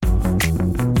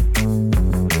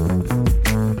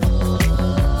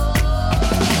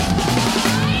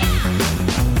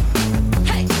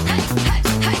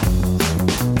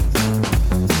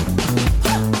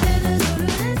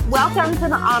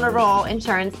Affordable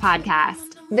Insurance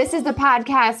Podcast. This is a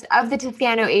podcast of the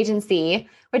Toscano Agency,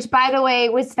 which, by the way,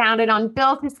 was founded on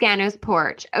Bill Toscano's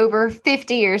porch over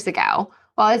 50 years ago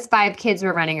while his 5 kids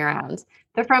were running around.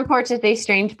 The front porch is a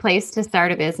strange place to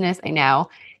start a business, I know,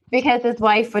 because his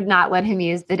wife would not let him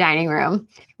use the dining room.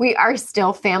 We are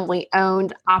still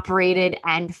family-owned, operated,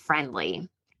 and friendly.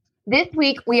 This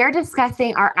week, we are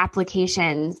discussing our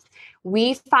applications.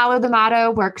 We follow the motto,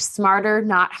 work smarter,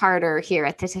 not harder here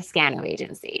at the Toscano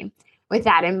Agency. With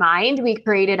that in mind, we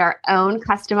created our own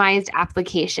customized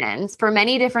applications for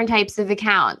many different types of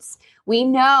accounts. We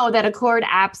know that Accord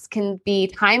apps can be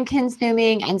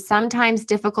time-consuming and sometimes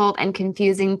difficult and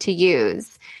confusing to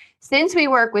use. Since we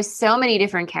work with so many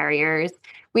different carriers,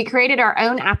 we created our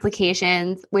own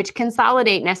applications which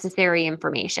consolidate necessary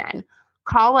information.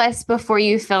 Call us before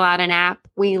you fill out an app.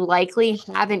 We likely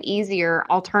have an easier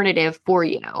alternative for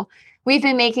you. We've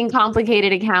been making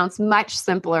complicated accounts much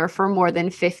simpler for more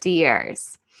than 50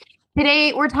 years.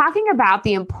 Today, we're talking about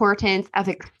the importance of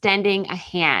extending a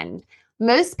hand.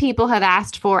 Most people have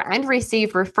asked for and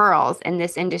received referrals in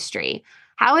this industry.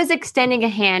 How is extending a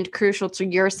hand crucial to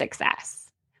your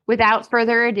success? Without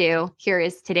further ado, here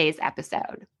is today's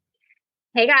episode.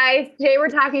 Hey guys, today we're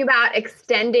talking about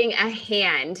extending a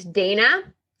hand. Dana,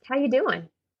 how you doing?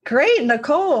 Great,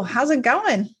 Nicole. How's it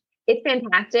going? It's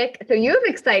fantastic. So you have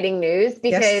exciting news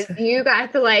because you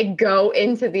got to go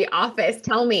into the office.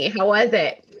 Tell me, how was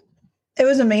it? It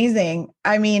was amazing.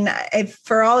 I mean,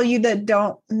 for all of you that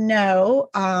don't know,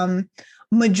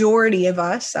 majority of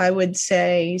us, I would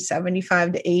say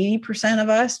 75 to 80% of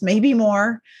us, maybe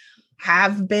more,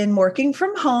 have been working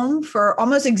from home for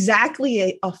almost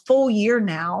exactly a full year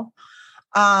now.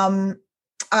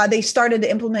 They started to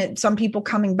implement some people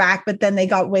coming back, but then they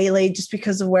got waylaid just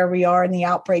because of where we are in the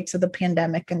outbreaks of the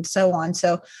pandemic and so on.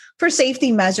 So for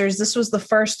safety measures, this was the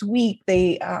first week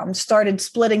they started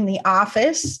splitting the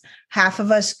office. Half of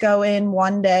us go in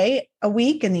one day a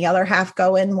week and the other half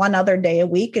go in one other day a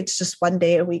week. It's just one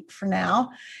day a week for now.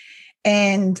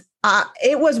 And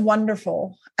it was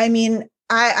wonderful. I mean,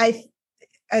 I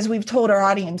as we've told our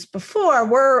audience before,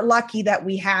 we're lucky that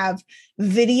we have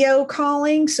video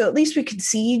calling. So at least we could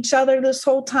see each other this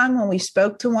whole time when we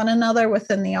spoke to one another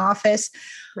within the office.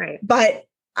 Right. But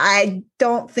I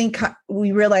don't think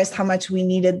we realized how much we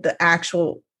needed the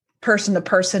actual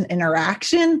person-to-person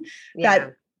interaction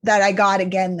that I got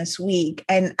again this week.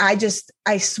 And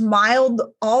I smiled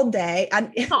all day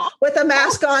with a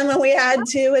mask on when we had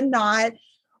to and not.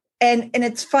 And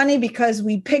it's funny because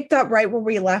we picked up right where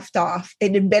we left off.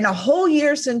 It had been a whole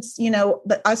year since,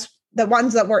 the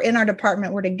ones that were in our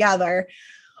department were together,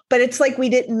 but it's like we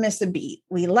didn't miss a beat.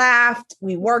 We laughed,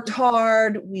 we worked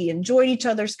hard, we enjoyed each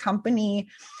other's company.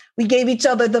 We gave each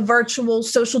other the virtual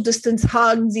social distance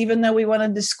hugs, even though we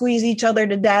wanted to squeeze each other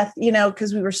to death,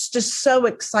 because we were just so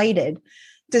excited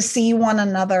to see one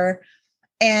another.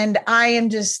 And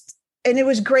and it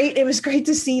was great. It was great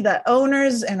to see the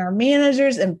owners and our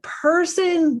managers in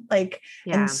person,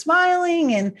 and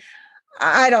smiling. And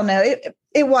I don't know,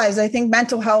 it was, I think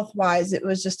mental health wise, it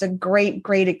was just a great,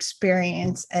 great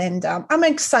experience. And I'm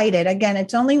excited. Again,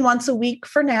 it's only once a week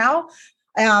for now.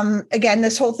 Again,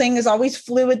 this whole thing is always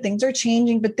fluid. Things are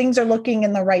changing, but things are looking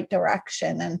in the right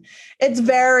direction. And it's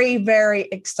very, very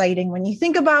exciting when you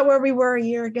think about where we were a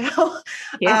year ago.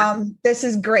 This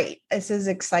is great. This is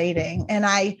exciting. And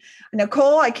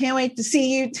Nicole, I can't wait to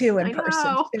see you too in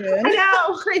person soon. I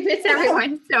know. I miss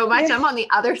everyone so much. I'm on the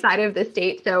other side of the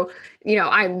state. So,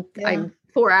 I'm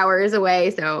 4 hours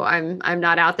away. So I'm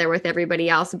not out there with everybody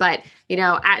else, but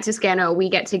at Toscano, we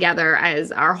get together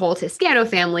as our whole Toscano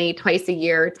family twice a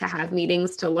year to have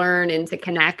meetings, to learn and to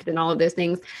connect and all of those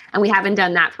things. And we haven't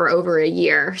done that for over a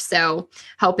year. So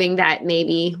hoping that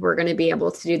maybe we're going to be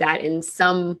able to do that in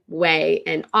some way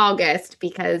in August,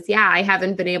 because I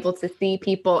haven't been able to see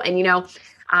people. And,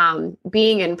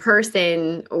 being in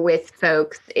person with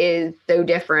folks is so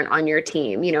different on your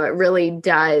team. It really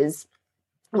does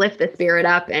lift the spirit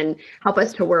up and help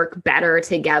us to work better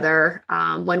together.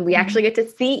 When we actually get to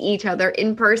see each other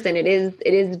in person, it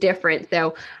is different.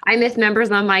 So I miss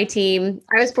members on my team.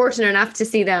 I was fortunate enough to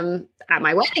see them at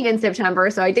my wedding in September.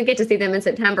 So I did get to see them in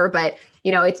September, but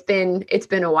it's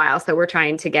been a while. So we're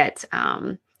trying to get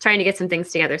some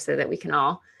things together so that we can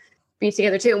all be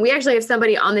together too. And we actually have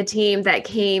somebody on the team that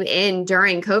came in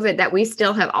during COVID that we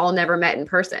still have all never met in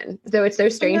person. So it's so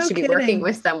strange to be working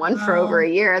with someone for over a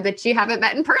year that you haven't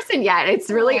met in person yet.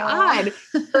 It's really odd,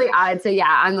 really odd. So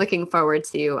I'm looking forward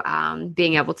to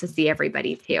being able to see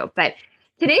everybody too. But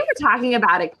today we're talking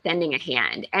about extending a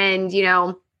hand. And,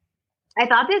 I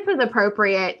thought this was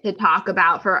appropriate to talk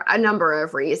about for a number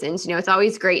of reasons. It's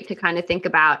always great to kind of think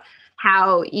about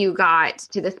how you got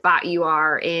to the spot you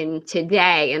are in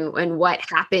today and what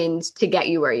happened to get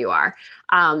you where you are.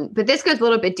 But this goes a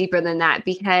little bit deeper than that,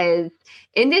 because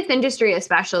in this industry,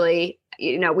 especially,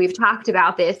 we've talked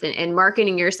about this and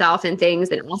marketing yourself and things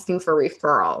and asking for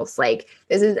referrals. Like,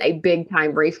 this is a big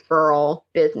time referral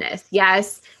business.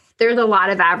 Yes, there's a lot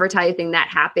of advertising that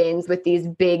happens with these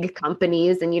big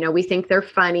companies, and we think they're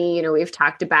funny. We've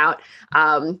talked about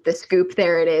the Scoop,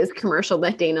 there it is, commercial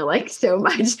that Dana likes so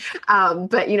much.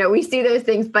 But we see those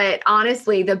things. But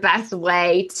honestly, the best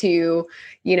way to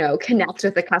connect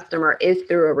with the customer is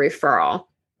through a referral.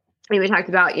 We talked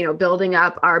about, building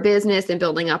up our business and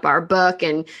building up our book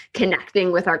and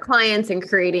connecting with our clients and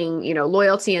creating,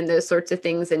 loyalty and those sorts of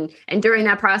things. And during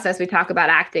that process, we talk about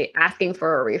asking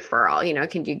for a referral.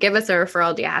 Can you give us a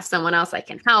referral? Do you have someone else I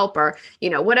can help? Or,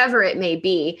 whatever it may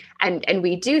be. And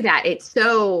we do that. It's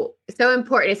so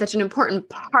important. It's such an important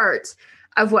part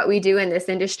of what we do in this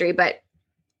industry. But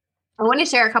I want to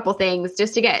share a couple things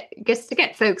just to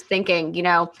get folks thinking.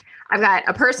 I've got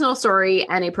a personal story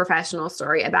and a professional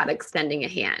story about extending a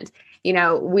hand.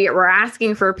 We're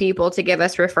asking for people to give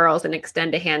us referrals and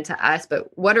extend a hand to us, but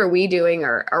what are we doing,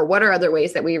 or what are other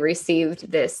ways that we received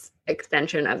this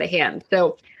extension of a hand?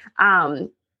 So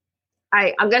I'm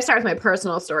going to start with my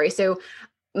personal story. So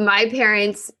my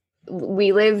parents,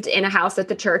 we lived in a house that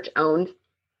the church owned.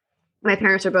 My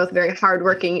parents are both very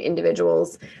hardworking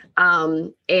individuals.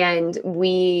 And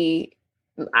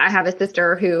I have a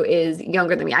sister who is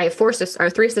younger than me. I have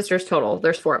three sisters total.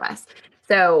 There's four of us.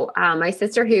 So my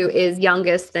sister, who is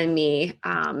youngest than me,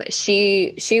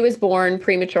 she was born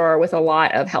premature with a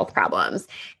lot of health problems.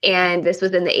 And this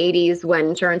was in the 80s when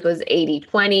insurance was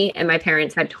 80-20, and my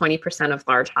parents had 20% of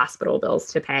large hospital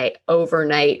bills to pay,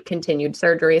 overnight, continued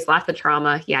surgeries, lots of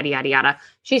trauma, yada, yada, yada.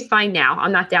 She's fine now.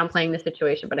 I'm not downplaying the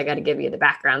situation, but I got to give you the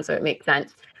background so it makes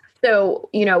sense. So,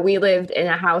 we lived in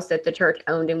a house that the church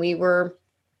owned, and we were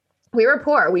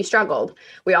poor. We struggled.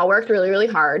 We all worked really, really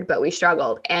hard, but we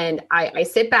struggled. And I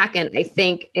sit back and I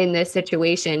think in this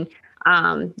situation,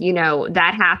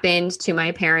 that happened to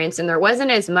my parents, and there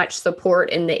wasn't as much support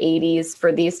in the 80s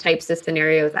for these types of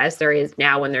scenarios as there is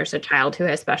now when there's a child who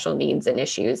has special needs and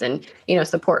issues, and,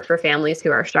 support for families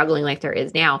who are struggling like there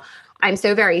is now. I'm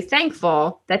so very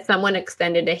thankful that someone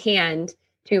extended a hand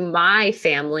to my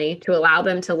family to allow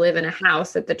them to live in a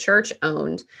house that the church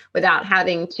owned without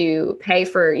having to pay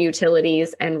for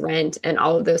utilities and rent and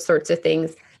all of those sorts of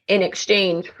things, in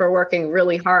exchange for working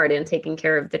really hard and taking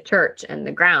care of the church and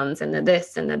the grounds and the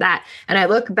this and the that. And I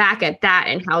look back at that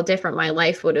and how different my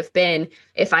life would have been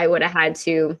if I would have had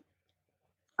to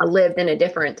lived in a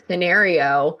different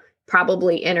scenario,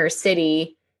 probably inner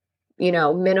city,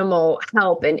 minimal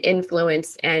help and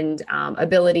influence and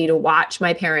ability to watch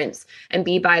my parents and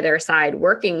be by their side,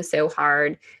 working so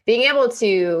hard, being able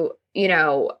to,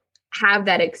 have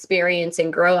that experience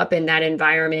and grow up in that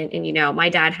environment. And, my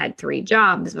dad had 3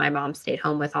 jobs. My mom stayed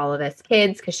home with all of us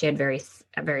kids because she had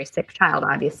a very sick child.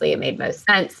 Obviously, it made most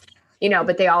sense,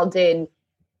 but they all did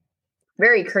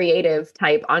very creative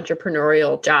type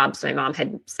entrepreneurial jobs. My mom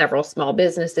had several small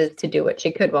businesses to do what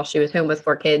she could while she was home with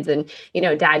 4 kids. And,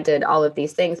 dad did all of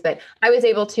these things. But I was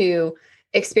able to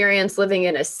experience living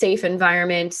in a safe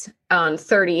environment on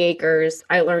 30 acres.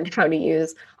 I learned how to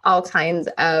use all kinds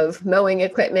of mowing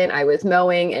equipment. I was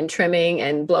mowing and trimming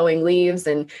and blowing leaves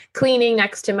and cleaning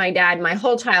next to my dad my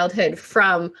whole childhood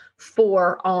from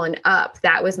 4 on up.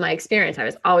 That was my experience. I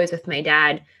was always with my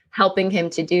dad, helping him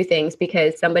to do things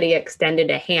because somebody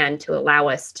extended a hand to allow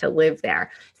us to live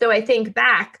there. So I think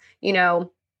back,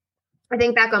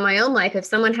 on my own life. If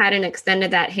someone hadn't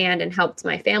extended that hand and helped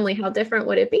my family, how different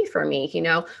would it be for me?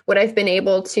 Would I've been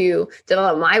able to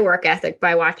develop my work ethic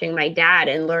by watching my dad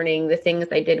and learning the things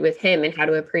I did with him and how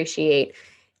to appreciate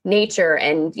nature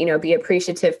and, be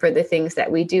appreciative for the things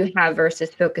that we do have versus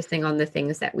focusing on the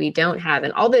things that we don't have,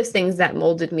 and all those things that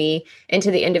molded me into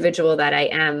the individual that I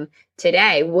am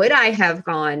today? Would I have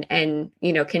gone and,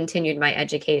 continued my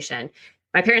education?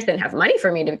 My parents didn't have money for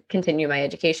me to continue my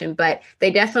education, but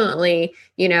they definitely,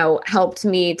 helped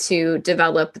me to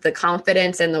develop the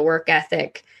confidence and the work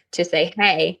ethic to say,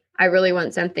 hey, I really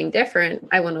want something different.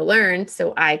 I want to learn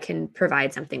so I can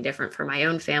provide something different for my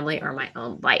own family or my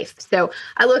own life. So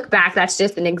I look back, that's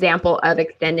just an example of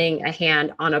extending a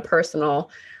hand on a personal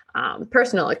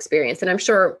experience. And I'm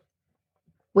sure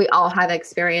we all have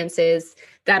experiences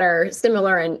that are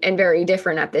similar and very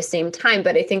different at the same time.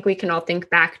 But I think we can all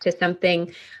think back to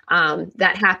something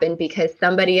that happened because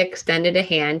somebody extended a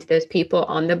hand. Those people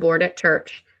on the board at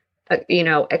church,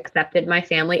 accepted my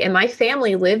family, and my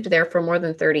family lived there for more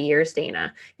than 30 years,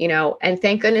 Dana, and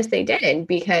thank goodness they did,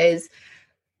 because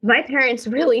my parents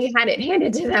really had it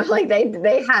handed to them. Like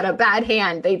they had a bad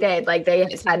hand. They did. Like they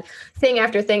just had thing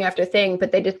after thing after thing,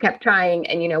 but they just kept trying.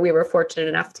 And, we were fortunate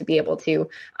enough to be able to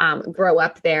grow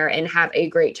up there and have a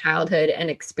great childhood and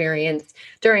experience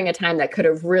during a time that could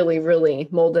have really, really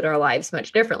molded our lives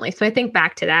much differently. So I think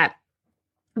back to that.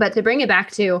 But to bring it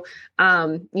back to,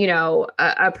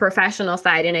 a professional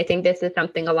side, and I think this is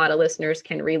something a lot of listeners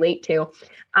can relate to,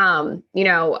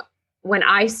 when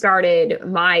I started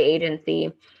my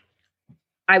agency,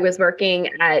 I was working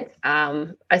at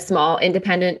a small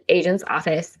independent agent's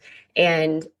office.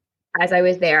 And as I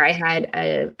was there, I had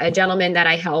a gentleman that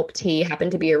I helped. He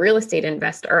happened to be a real estate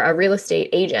investor or a real estate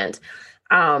agent.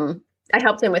 I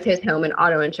helped him with his home and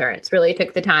auto insurance, really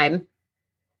took the time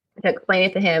to explain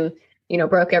it to him,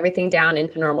 broke everything down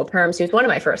into normal terms. He was one of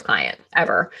my first clients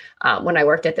ever when I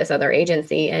worked at this other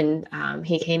agency. And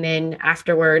he came in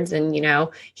afterwards and,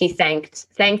 he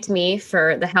thanked me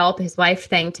for the help. His wife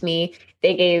thanked me.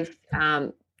 They gave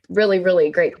really, really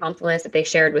great compliments that they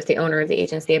shared with the owner of the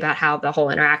agency about how the whole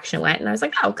interaction went. And I was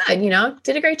like, oh, good,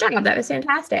 did a great job. That was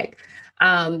fantastic.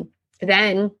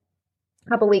 Then a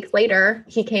couple weeks later,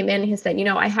 he came in and he said,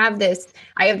 I have this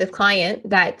client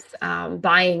that's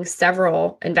buying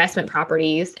several investment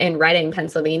properties in Reading,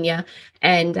 Pennsylvania.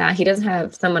 And he doesn't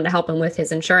have someone to help him with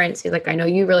his insurance. He's like, I know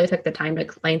you really took the time to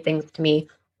explain things to me.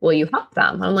 Will you help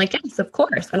them? I'm like, yes, of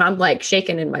course. And I'm like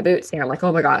shaking in my boots here. I'm like,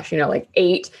 oh my gosh, like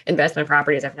 8 investment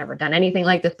properties. I've never done anything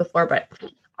like this before, but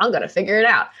I'm going to figure it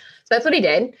out. So that's what he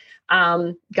did.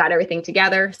 Got everything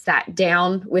together, sat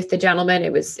down with the gentleman.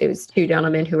 It was 2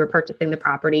 gentlemen who were purchasing the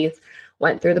properties,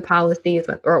 went through the policies,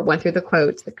 went through the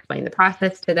quotes, explained the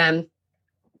process to them,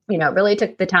 really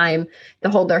took the time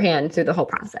to hold their hand through the whole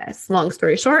process. Long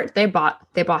story short, they bought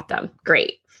them.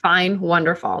 Great, fine,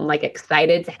 wonderful. I'm like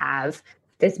excited to have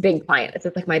this big client. This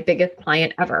is like my biggest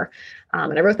client ever.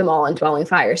 And I wrote them all in dwelling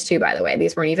fires too, by the way.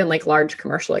 These weren't even like large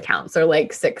commercial accounts. They're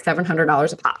like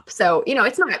 $600-$700 a pop. So,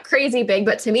 it's not crazy big,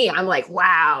 but to me, I'm like,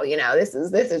 wow, this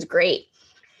is great.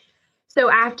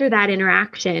 So after that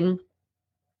interaction,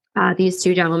 these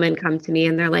 2 gentlemen come to me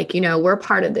and they're like, we're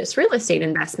part of this real estate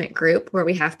investment group where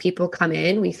we have people come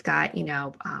in. We've got,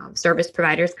 service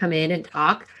providers come in and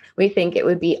talk. We think it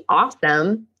would be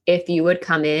awesome if you would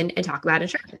come in and talk about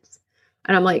insurance.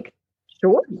 And I'm like,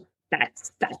 sure,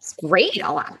 that's great.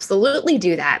 I'll absolutely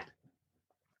do that.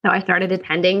 So I started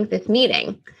attending this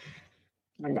meeting,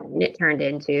 and then it turned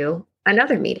into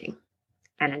another meeting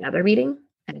and another meeting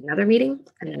and another meeting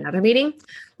and another meeting.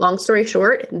 Long story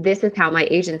short, this is how my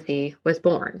agency was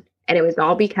born. And it was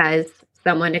all because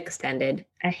someone extended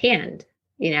a hand.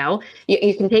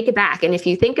 You can take it back. And if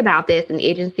you think about this, an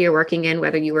agency you're working in,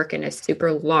 whether you work in a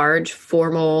super large,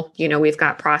 formal, we've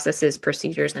got processes,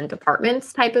 procedures, and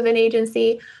departments type of an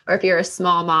agency, or if you're a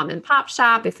small mom and pop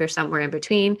shop, if you're somewhere in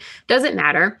between, doesn't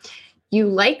matter. You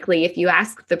likely, if you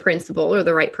ask the principal or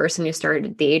the right person who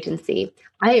started the agency,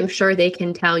 I am sure they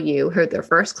can tell you who their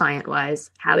first client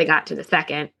was, how they got to the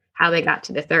second, how they got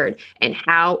to the third, and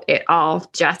how it all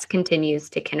just continues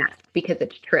to connect because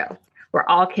it's true. We're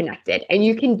all connected, and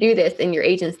you can do this in your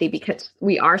agency because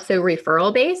we are so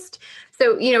referral based.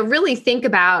 So, really think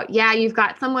about, you've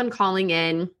got someone calling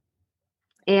in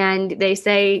and they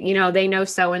say, they know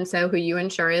so-and-so who you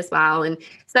insure as well. And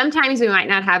sometimes we might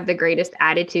not have the greatest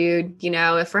attitude,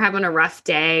 if we're having a rough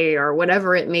day or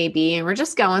whatever it may be, and we're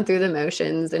just going through the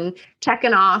motions and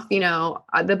checking off,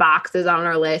 the boxes on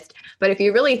our list. But if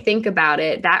you really think about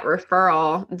it, that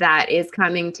referral that is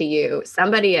coming to you,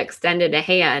 somebody extended a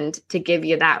hand to give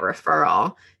you that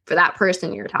referral for that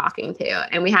person you're talking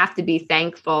to. And we have to be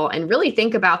thankful and really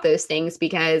think about those things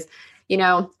because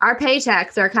our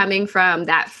paychecks are coming from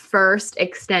that first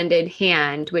extended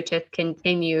hand, which has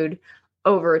continued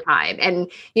over time.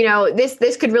 And,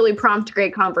 this could really prompt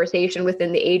great conversation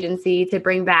within the agency to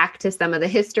bring back to some of the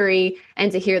history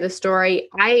and to hear the story.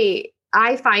 I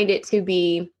find it to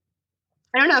be,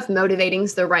 I don't know if motivating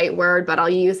is the right word, but I'll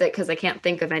use it because I can't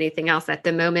think of anything else at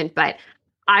the moment. But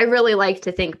I really like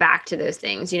to think back to those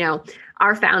things.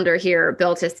 Our founder here,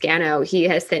 Bill Toscano, he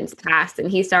has since passed, and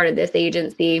he started this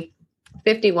agency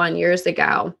 51 years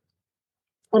ago.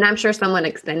 And I'm sure someone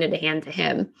extended a hand to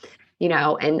him,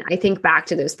 and I think back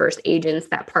to those first agents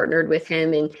that partnered with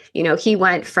him. And, he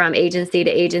went from agency to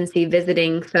agency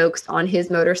visiting folks on his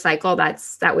motorcycle.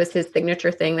 That was his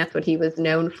signature thing. That's what he was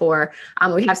known for.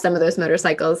 We have some of those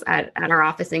motorcycles at our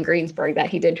office in Greensburg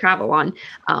that he did travel on.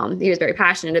 He was very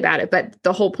passionate about it. But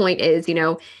the whole point is,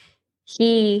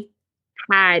 he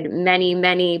had many,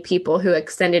 many people who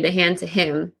extended a hand to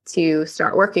him to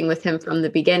start working with him from the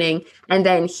beginning. And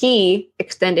then he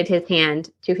extended his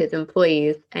hand to his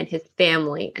employees and his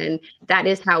family. And that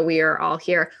is how we are all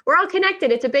here. We're all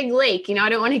connected. It's a big lake. I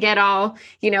don't want to get all,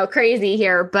 crazy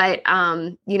here, but,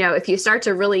 if you start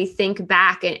to really think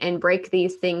back and break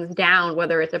these things down,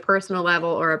 whether it's a personal level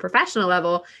or a professional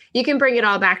level, you can bring it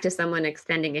all back to someone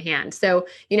extending a hand. So,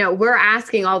 we're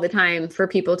asking all the time for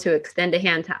people to extend a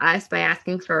hand to us by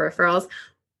asking for referrals.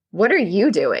 What are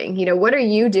you doing? What are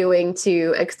you doing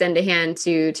to extend a hand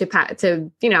to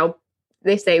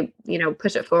they say,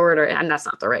 push it forward, and that's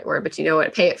not the right word, but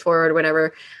pay it forward,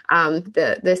 whatever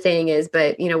the saying is.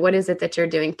 But, what is it that you're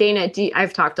doing? Dana,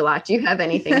 I've talked a lot. Do you have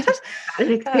anything to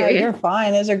experience? You're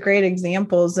fine. Those are great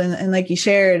examples. And like you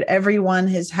shared, everyone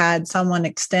has had someone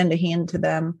extend a hand to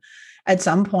them at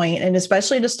some point, and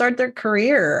especially to start their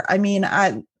career. I mean,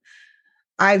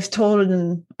 I've told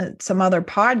in some other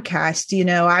podcasts,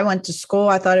 I went to school,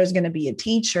 I thought I was going to be a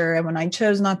teacher. And when I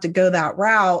chose not to go that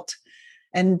route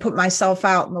and put myself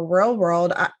out in the real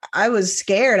world, I was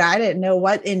scared. I didn't know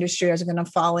what industry I was going to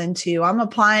fall into. I'm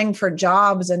applying for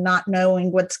jobs and not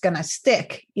knowing what's going to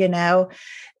stick,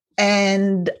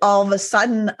 And all of a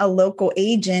sudden, a local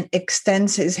agent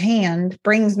extends his hand,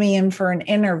 brings me in for an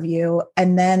interview,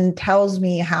 and then tells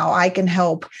me how I can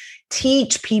help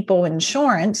teach people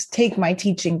insurance, take my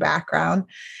teaching background,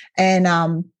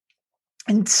 and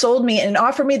sold me and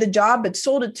offered me the job, but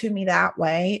sold it to me that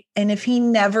way. And if he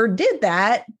never did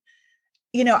that,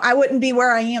 I wouldn't be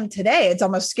where I am today. It's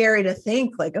almost scary to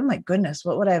think like, oh my goodness,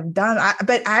 what would I have done?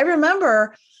 But I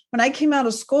remember when I came out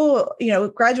of school,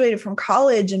 graduated from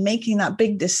college and making that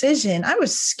big decision, I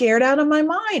was scared out of my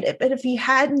mind. But if he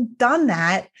hadn't done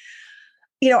that,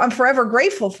 I'm forever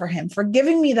grateful for him for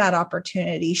giving me that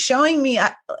opportunity, showing me,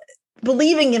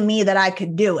 believing in me that I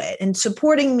could do it and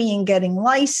supporting me in getting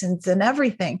licensed and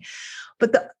everything.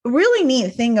 But the really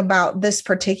neat thing about this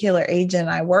particular agent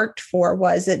I worked for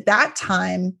was at that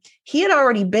time, he had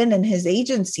already been in his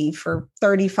agency for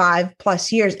 35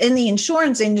 plus years, in the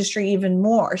insurance industry, even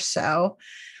more so.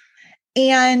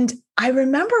 And I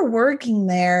remember working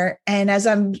there, and as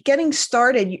I'm getting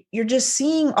started, you're just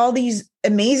seeing all these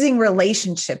amazing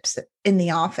relationships in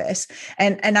the office.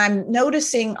 And I'm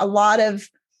noticing a lot of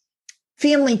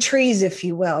family trees, if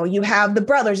you will. You have the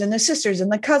brothers and the sisters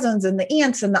and the cousins and the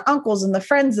aunts and the uncles and the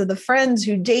friends of the friends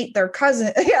who date their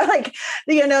cousin.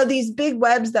 These big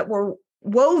webs that were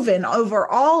woven over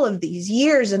all of these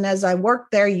years. And as I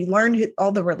worked there, you learned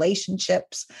all the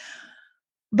relationships.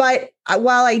 But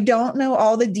while I don't know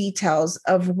all the details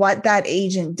of what that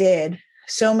agent did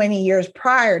so many years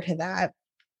prior to that,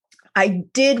 I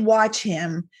did watch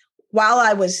him while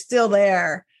I was still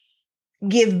there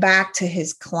give back to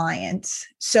his clients.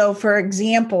 So, for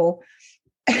example,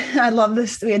 I love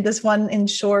this. We had this one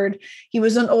insured. He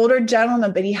was an older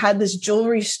gentleman, but he had this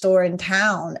jewelry store in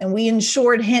town, and we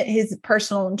insured his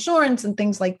personal insurance and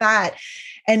things like that.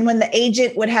 And when the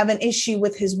agent would have an issue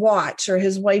with his watch or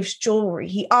his wife's jewelry,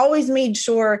 he always made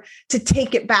sure to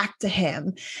take it back to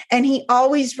him. And he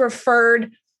always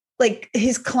referred like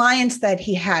his clients that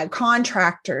he had,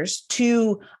 contractors,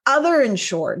 to other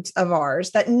insureds of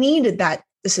ours that needed that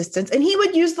assistance. And he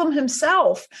would use them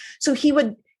himself. So he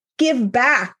would give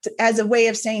back as a way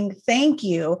of saying, thank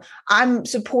you. I'm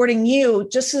supporting you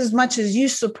just as much as you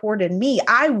supported me.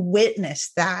 I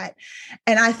witnessed that.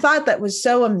 And I thought that was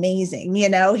so amazing.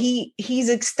 He's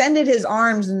extended his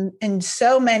arms in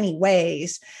so many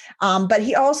ways. But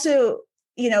he also,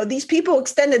 these people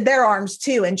extended their arms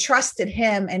too and trusted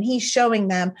him. And he's showing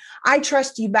them, I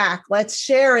trust you back. Let's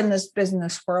share in this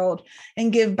business world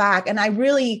and give back. And that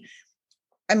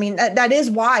is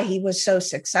why he was so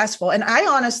successful. And I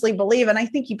honestly believe, and I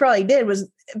think he probably did, was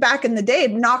back in the day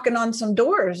knocking on some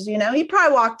doors. He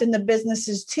probably walked into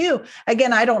businesses too.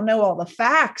 Again, I don't know all the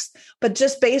facts, but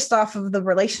just based off of the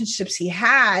relationships he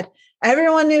had,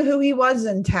 everyone knew who he was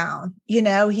in town.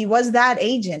 He was that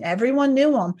agent. Everyone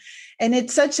knew him. And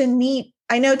it's such a neat,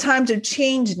 I know times have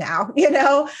changed now,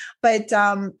 but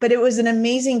it was an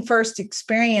amazing first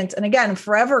experience. And again,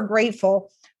 forever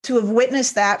grateful to have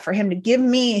witnessed that, for him to give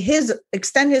me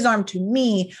extend his arm to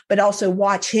me, but also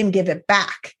watch him give it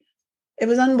back. It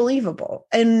was unbelievable.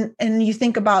 And you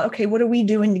think about, okay, what are we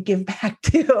doing to give back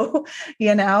to,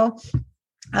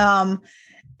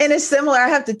 and it's similar. I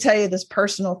have to tell you this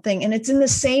personal thing, and it's in the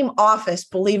same office,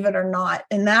 believe it or not.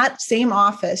 In that same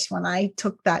office, when I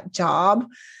took that job,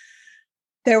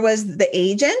 there was the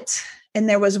agent, and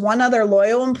there was one other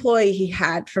loyal employee he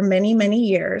had for many, many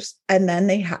years. And then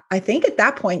I think at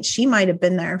that point, she might have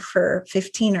been there for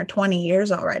 15 or 20 years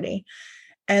already.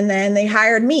 And then they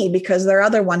hired me because their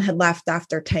other one had left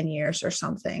after 10 years or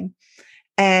something.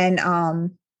 And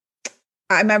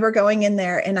I remember going in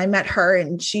there and I met her,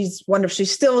 and she's wonderful.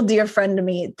 She's still a dear friend to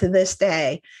me to this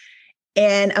day.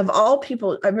 And of all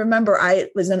people, I remember I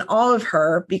was in awe of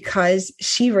her because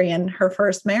she ran her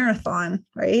first marathon,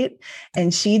 right?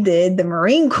 And she did the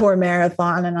Marine Corps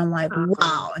marathon. And I'm like,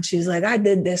 wow. And she's like, I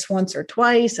did this once or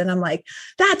twice. And I'm like,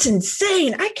 that's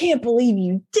insane. I can't believe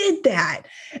you did that.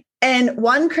 And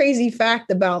one crazy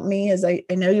fact about me is I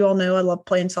know you all know I love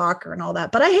playing soccer and all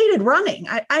that, but I hated running.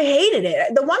 I hated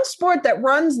it. The one sport that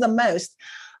runs the most,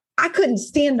 I couldn't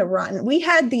stand to run. We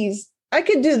had these, I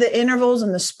could do the intervals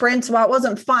and the sprints. While it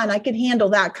wasn't fun, I could handle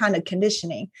that kind of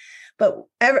conditioning. But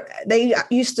they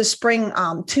used to spring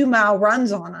 2-mile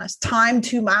runs on us, timed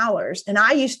 2-milers. And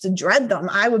I used to dread them.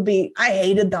 I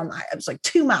hated them. I was like,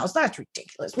 2 miles, that's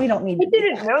ridiculous. We don't need to. I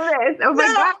didn't know this. Oh my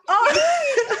God.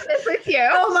 Oh. This with you.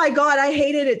 Oh my God. I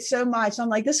hated it so much. I'm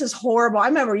like, this is horrible. I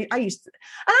remember and I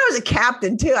was a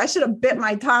captain too. I should have bit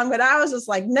my tongue, but I was just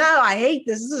like, no, I hate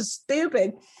this. This is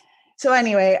stupid. So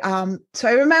anyway, so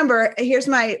I remember it's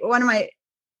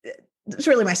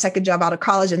really my second job out of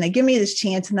college, and they give me this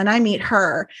chance, and then I meet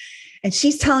her, and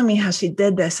she's telling me how she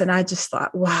did this. And I just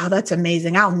thought, wow, that's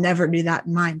amazing. I'll never do that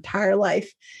in my entire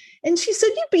life. And she said,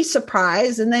 you'd be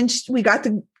surprised. And then we got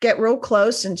to get real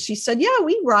close, and she said, yeah,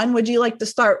 we run. Would you like to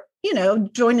start,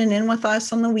 joining in with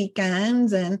us on the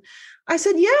weekends? And I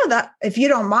said, yeah, that if you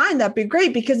don't mind, that'd be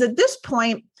great. Because at this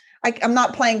point, I'm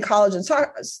not playing college and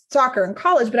soccer in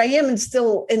college, but I am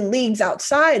still in leagues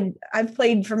outside. I've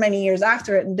played for many years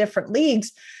after it in different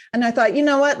leagues. And I thought, you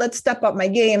know what, let's step up my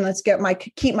game. Let's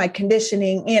keep my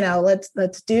conditioning,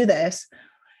 let's do this.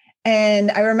 And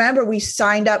I remember she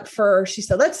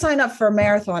said, let's sign up for a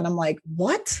marathon. I'm like,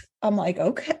 what? I'm like,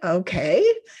 okay.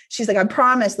 She's like, I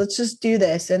promise, let's just do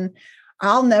this. And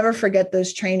I'll never forget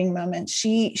those training moments.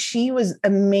 She was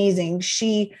amazing.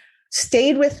 She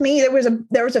stayed with me.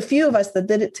 There was a few of us that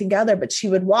did it together, but she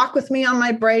would walk with me on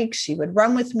my breaks. She would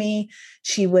run with me.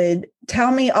 She would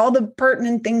tell me all the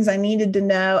pertinent things I needed to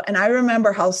know. And I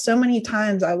remember how so many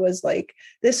times I was like,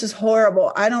 this is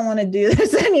horrible. I don't want to do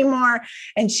this anymore.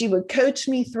 And she would coach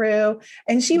me through.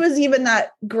 And she was even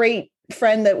that great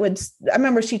friend I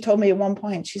remember she told me at one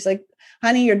point, she's like,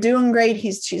 honey, you're doing great.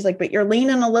 She's like, but you're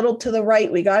leaning a little to the right.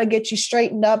 We got to get you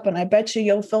straightened up. And I bet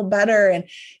you'll feel better. And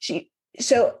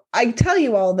so I tell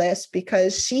you all this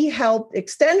because she helped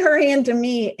extend her hand to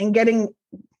me and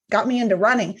got me into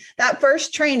running. That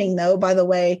first training, though, by the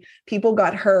way, people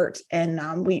got hurt,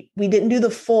 and we didn't do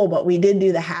the full, but we did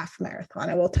do the half marathon.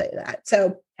 I will tell you that.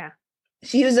 So yeah,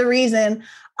 she was the reason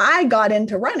I got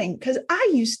into running, because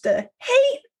I used to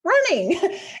hate running.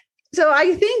 So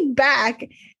I think back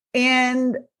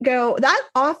and go, that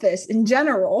office in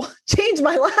general changed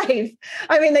my life.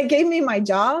 I mean, they gave me my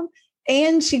job.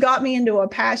 And she got me into a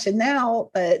passion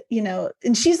now that,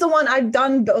 and she's the one I've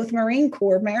done both Marine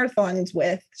Corps marathons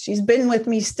with. She's been with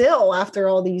me still after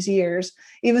all these years,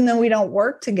 even though we don't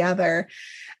work together.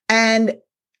 And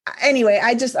anyway,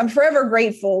 I'm forever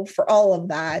grateful for all of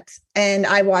that. And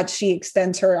I watch she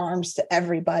extends her arms to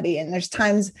everybody. And there's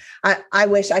times I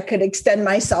wish I could extend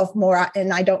myself more,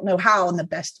 and I don't know how in the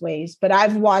best ways, but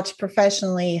I've watched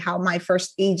professionally how my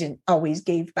first agent always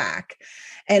gave back.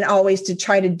 And always to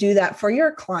try to do that for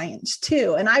your clients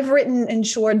too. And I've written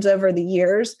insureds over the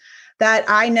years that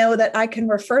I know that I can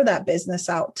refer that business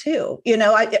out too.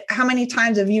 How many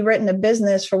times have you written a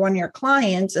business for one of your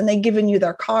clients and they've given you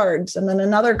their cards, and then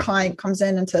another client comes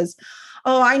in and says,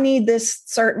 oh, I need this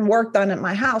certain work done at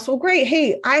my house. Well, great.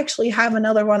 Hey, I actually have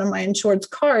another one of my insured's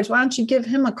cards. Why don't you give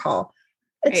him a call?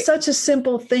 It's such a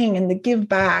simple thing, and to give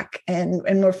back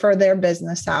and refer their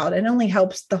business out. It only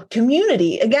helps the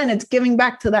community. Again, it's giving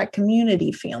back to that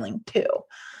community feeling too.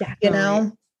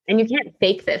 Definitely. And you can't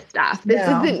fake this stuff. This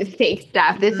isn't fake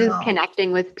stuff. This is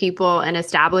connecting with people and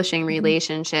establishing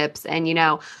relationships and,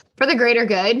 for the greater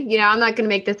good. I'm not going to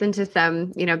make this into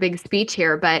some, big speech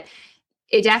here, but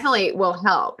it definitely will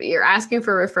help. You're asking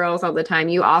for referrals all the time.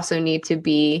 You also need to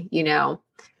be,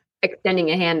 extending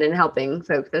a hand and helping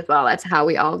folks as well. That's how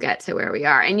we all get to where we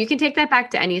are. And you can take that back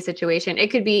to any situation.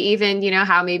 It could be even,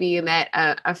 how maybe you met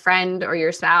a friend or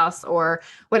your spouse or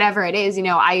whatever it is.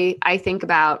 I think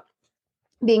about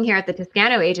being here at the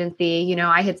Toscano agency.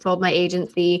 I had sold my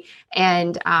agency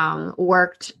and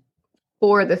worked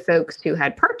for the folks who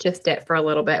had purchased it for a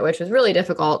little bit, which was really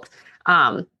difficult.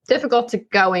 Difficult to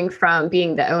going from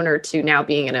being the owner to now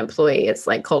being an employee. It's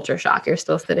like culture shock. You're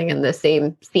still sitting in the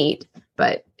same seat,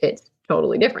 but it's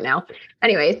totally different now.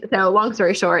 Anyways, so long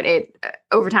story short,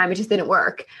 over time, it just didn't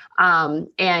work.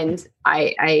 And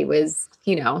I was,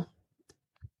 had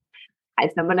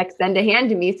someone extend a hand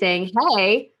to me saying,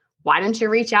 hey, why don't you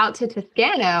reach out to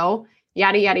Toscano?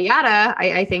 yada, yada, yada,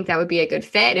 I think that would be a good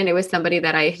fit. And it was somebody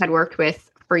that I had worked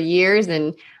with for years.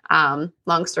 And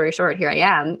long story short, here I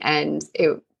am. And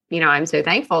I'm so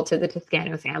thankful to the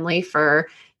Toscano family for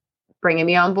bringing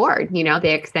me on board.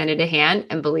 They extended a hand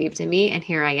and believed in me. And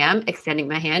here I am extending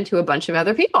my hand to a bunch of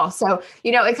other people. So,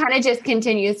 it kind of just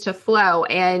continues to flow.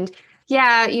 And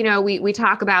yeah, we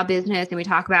talk about business and we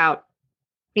talk about,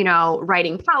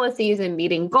 writing policies and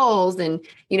meeting goals and,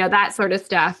 that sort of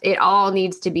stuff. It all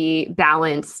needs to be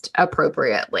balanced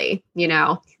appropriately.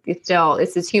 It's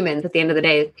just humans at the end of the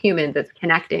day. It's humans. It's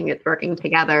connecting. It's working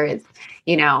together. It's,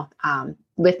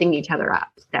 lifting each other up.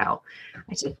 So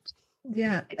I just,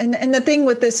 yeah. And the thing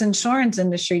with this insurance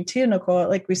industry too, Nicole,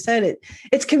 like we said,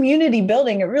 it's community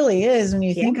building. It really is when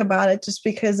you think about it, just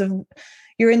because of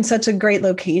you're in such a great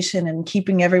location and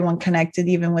keeping everyone connected,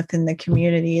 even within the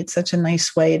community. It's such a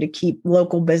nice way to keep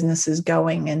local businesses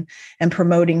going and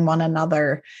promoting one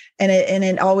another. And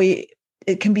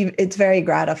it's very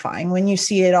gratifying when you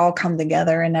see it all come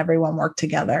together and everyone work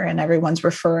together and everyone's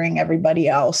referring everybody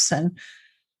else. And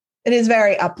it is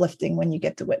very uplifting when you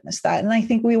get to witness that. And I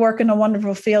think we work in a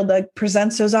wonderful field that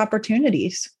presents those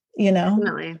opportunities,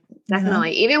 Definitely.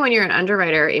 Even when you're an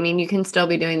underwriter, you can still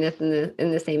be doing this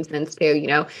in the same sense too.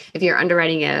 If you're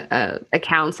underwriting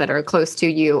accounts that are close to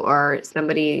you or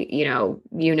somebody,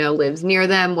 lives near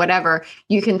them, whatever,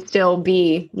 you can still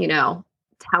be,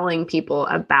 telling people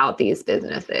about these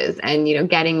businesses and,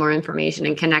 getting more information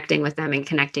and connecting with them and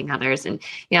connecting others. And,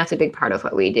 it's a big part of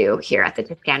what we do here at the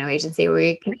Toscano Agency.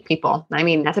 We connect people.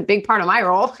 That's a big part of my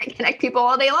role. I connect people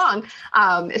all day long.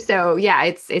 So yeah,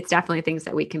 it's definitely things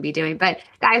that we can be doing, but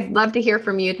guys, love to hear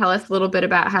from you. Tell us a little bit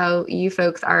about how you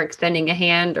folks are extending a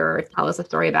hand, or tell us a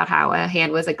story about how a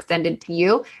hand was extended to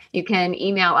you. You can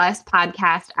email us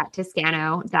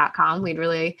podcast@toscano.com. We'd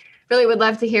really would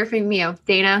love to hear from you.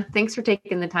 Dana, thanks for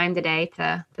taking the time today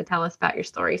to tell us about your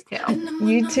stories too.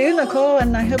 You too, Nicole.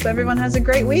 And I hope everyone has a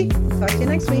great week. Talk to you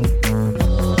next week.